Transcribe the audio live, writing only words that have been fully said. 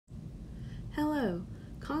Hello!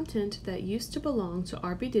 Content that used to belong to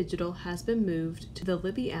RBdigital has been moved to the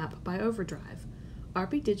Libby app by OverDrive.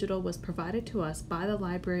 RBdigital was provided to us by the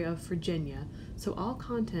Library of Virginia, so all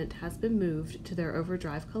content has been moved to their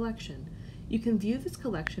OverDrive collection. You can view this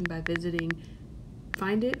collection by visiting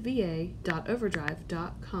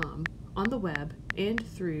finditva.overdrive.com on the web and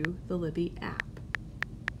through the Libby app.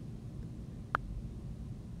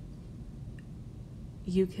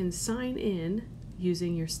 You can sign in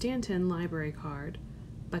using your Staunton Library card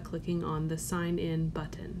by clicking on the Sign In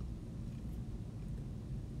button.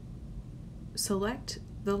 Select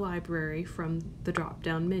the library from the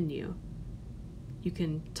drop-down menu. You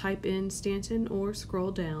can type in Staunton or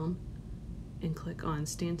scroll down and click on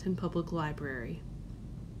Staunton Public Library.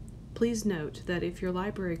 Please note that if your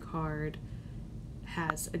library card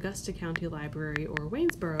has Augusta County Library or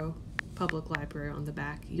Waynesboro Public Library on the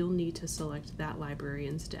back, you'll need to select that library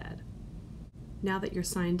instead. Now that you're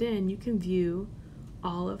signed in, you can view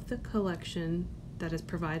all of the collection that is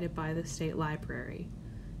provided by the State Library.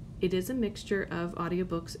 It is a mixture of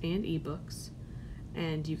audiobooks and ebooks,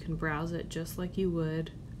 and you can browse it just like you would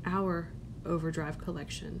our OverDrive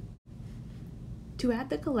collection. To add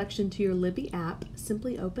the collection to your Libby app,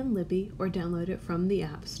 simply open Libby or download it from the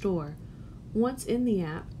App Store. Once in the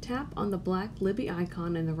app, tap on the black Libby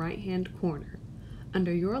icon in the right-hand corner.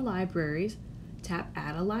 Under your libraries, tap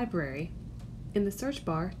Add a Library. In the search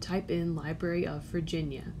bar, type in Library of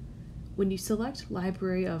Virginia. When you select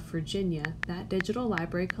Library of Virginia, that digital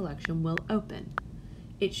library collection will open.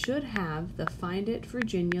 It should have the Find It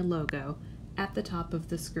Virginia logo at the top of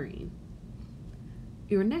the screen.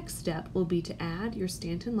 Your next step will be to add your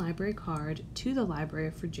Staunton Library card to the Library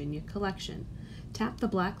of Virginia collection. Tap the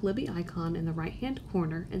black Libby icon in the right-hand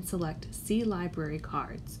corner and select See Library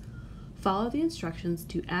Cards. Follow the instructions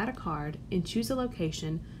to add a card and choose a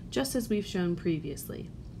location just as we've shown previously.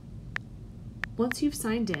 Once you've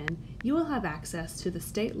signed in, you will have access to the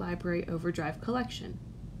State Library OverDrive collection.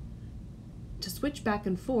 To switch back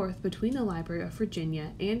and forth between the Library of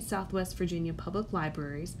Virginia and Southwest Virginia Public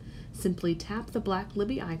Libraries, simply tap the black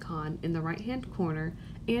Libby icon in the right-hand corner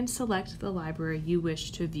and select the library you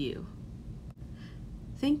wish to view.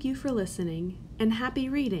 Thank you for listening, and happy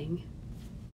reading!